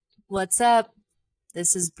What's up?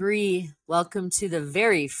 This is Bree. Welcome to the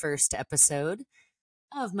very first episode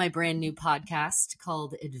of my brand new podcast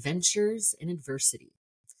called Adventures in Adversity.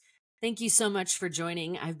 Thank you so much for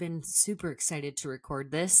joining. I've been super excited to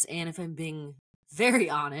record this, and if I'm being very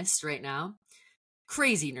honest right now,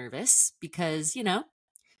 crazy nervous because,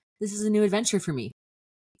 this is a new adventure for me,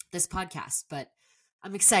 this podcast, but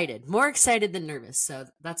I'm excited, more excited than nervous. So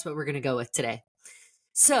that's what we're going to go with today.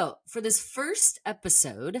 So for this first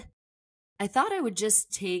episode, I thought I would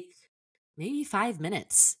just take maybe 5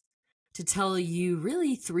 minutes to tell you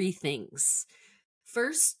really three things.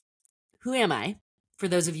 First, who am I? For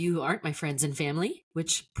those of you who aren't my friends and family,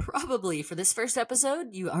 which probably for this first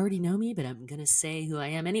episode, you already know me, but I'm going to say who I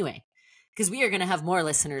am anyway, because we are going to have more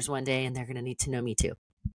listeners one day and they're going to need to know me too.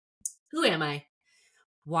 Who am I?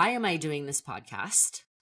 Why am I doing this podcast?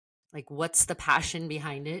 Like, what's the passion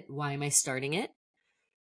behind it? Why am I starting it?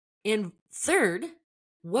 And third,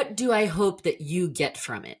 what do I hope that you get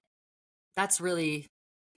from it? That's really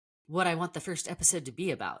what I want the first episode to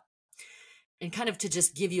be about. And kind of to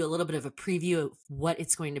just give you a little bit of a preview of what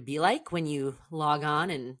it's going to be like when you log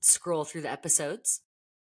on and scroll through the episodes.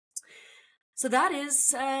 So that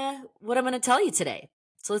is what I'm going to tell you today.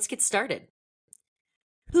 So let's get started.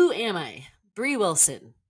 Who am I? Bree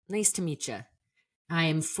Wilson. Nice to meet you. I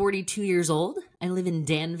am 42 years old. I live in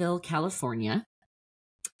Danville, California.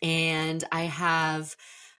 And I have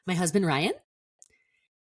my husband, Ryan.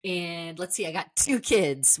 And let's see, I got 2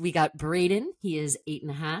 kids. We got Braden, he is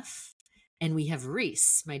 8.5. And we have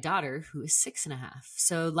Reese, my daughter, who is 6.5.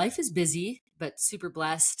 So life is busy, but super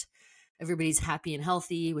blessed. Everybody's happy and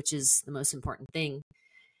healthy, which is the most important thing.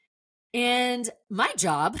 And my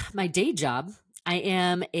job, my day job, I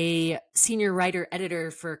am a senior writer editor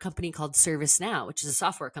for a company called ServiceNow, which is a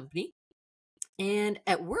software company. And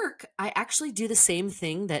at work, I actually do the same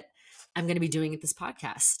thing that I'm going to be doing at this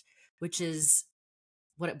podcast, which is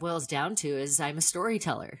what it boils down to is I'm a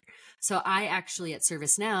storyteller. So I actually at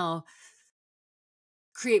ServiceNow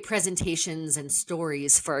create presentations and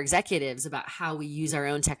stories for our executives about how we use our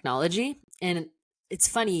own technology. And it's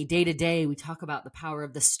funny, day to day, we talk about the power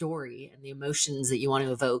of the story and the emotions that you want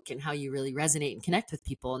to evoke and how you really resonate and connect with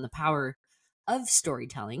people and the power of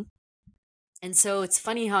storytelling. And so it's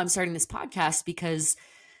funny how I'm starting this podcast because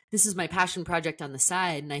this is my passion project on the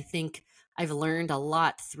side. And I think I've learned a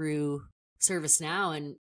lot through ServiceNow,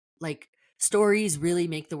 and like stories really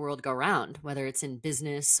make the world go round, whether it's in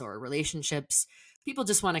business or relationships. People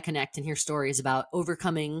just want to connect and hear stories about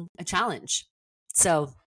overcoming a challenge.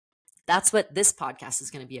 So that's what this podcast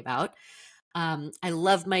is going to be about. I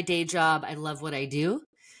love my day job. I love what I do.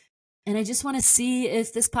 And I just want to see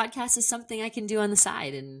if this podcast is something I can do on the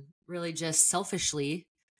side and really just selfishly,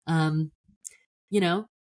 get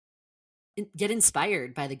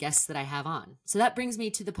inspired by the guests that I have on. So that brings me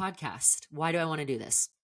to the podcast. Why do I want to do this?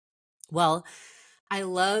 Well, I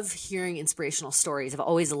love hearing inspirational stories. I've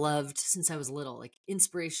always loved, since I was little, like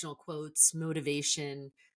inspirational quotes,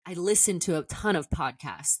 motivation. I listen to a ton of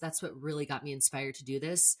podcasts. That's what really got me inspired to do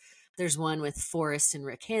this. There's one with Forrest and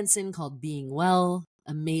Rick Hansen called Being Well,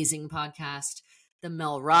 amazing podcast. The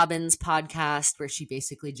Mel Robbins podcast, where she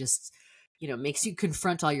basically just, makes you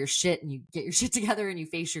confront all your shit and you get your shit together and you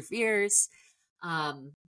face your fears.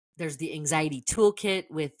 There's the Anxiety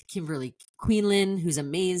Toolkit with Kimberly Quinlan, who's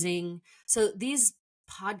amazing. So these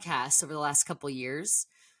podcasts over the last couple of years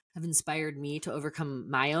have inspired me to overcome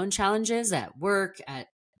my own challenges at work, at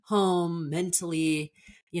home, mentally.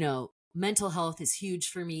 Mental health is huge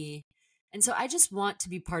for me. And so I just want to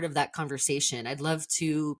be part of that conversation. I'd love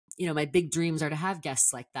to, my big dreams are to have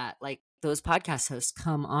guests like that, like those podcast hosts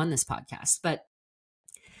come on this podcast. But,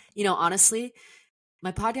 honestly,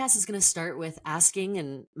 my podcast is going to start with asking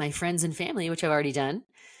and my friends and family, which I've already done,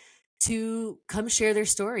 to come share their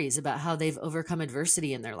stories about how they've overcome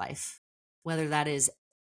adversity in their life, whether that is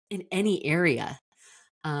in any area.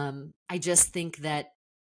 I just think that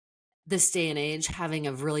this day and age, having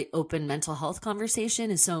a really open mental health conversation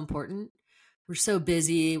is so important. We're so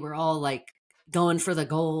busy. We're all like going for the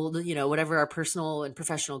gold, whatever our personal and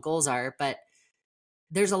professional goals are. But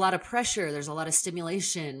there's a lot of pressure. There's a lot of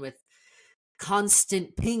stimulation with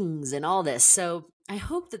constant pings and all this. So I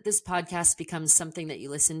hope that this podcast becomes something that you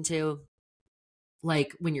listen to,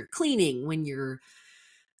 like when you're cleaning, when you're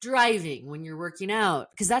driving, when you're working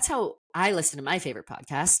out, because that's how I listen to my favorite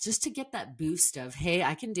podcast, just to get that boost of, hey,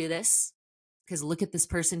 I can do this because look at this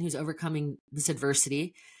person who's overcoming this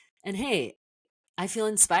adversity. And hey, I feel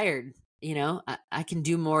inspired. I can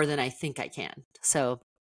do more than I think I can. So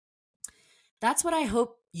that's what I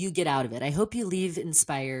hope you get out of it. I hope you leave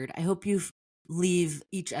inspired. I hope you leave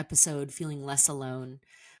each episode feeling less alone.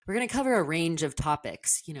 we're going to cover a range of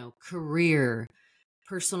topics, career,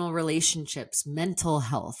 personal relationships, mental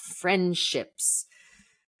health, friendships,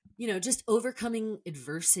 just overcoming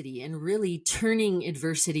adversity and really turning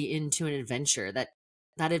adversity into an adventure. That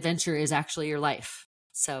adventure is actually your life.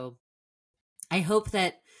 So I hope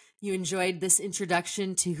that you enjoyed this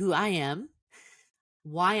introduction to who I am,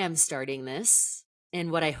 why I'm starting this,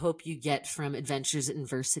 and what I hope you get from Adventures in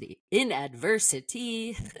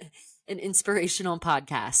Adversity, an inspirational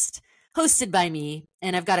podcast hosted by me.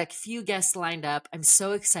 And I've got a few guests lined up. I'm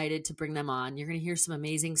so excited to bring them on. You're going to hear some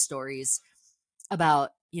amazing stories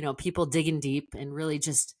about, people digging deep and really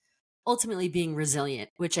just ultimately being resilient,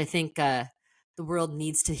 which I think the world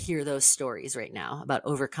needs to hear those stories right now about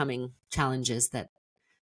overcoming challenges that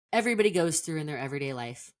everybody goes through in their everyday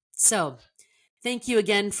life. So thank you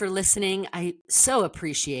again for listening. I so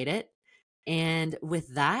appreciate it. And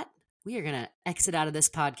with that, we are going to exit out of this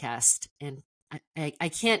podcast. And I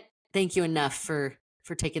can't thank you enough for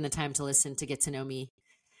taking the time to listen, to get to know me.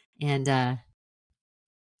 And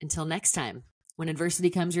until next time, when adversity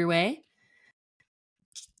comes your way,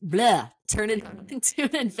 turn it into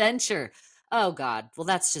an adventure. Oh God. Well,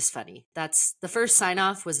 that's just funny. That's the first sign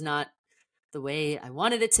off was not the way I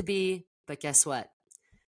wanted it to be, but guess what?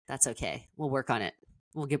 That's okay. We'll work on it.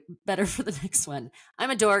 We'll get better for the next one. I'm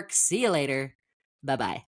a dork. See you later.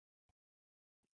 Bye-bye.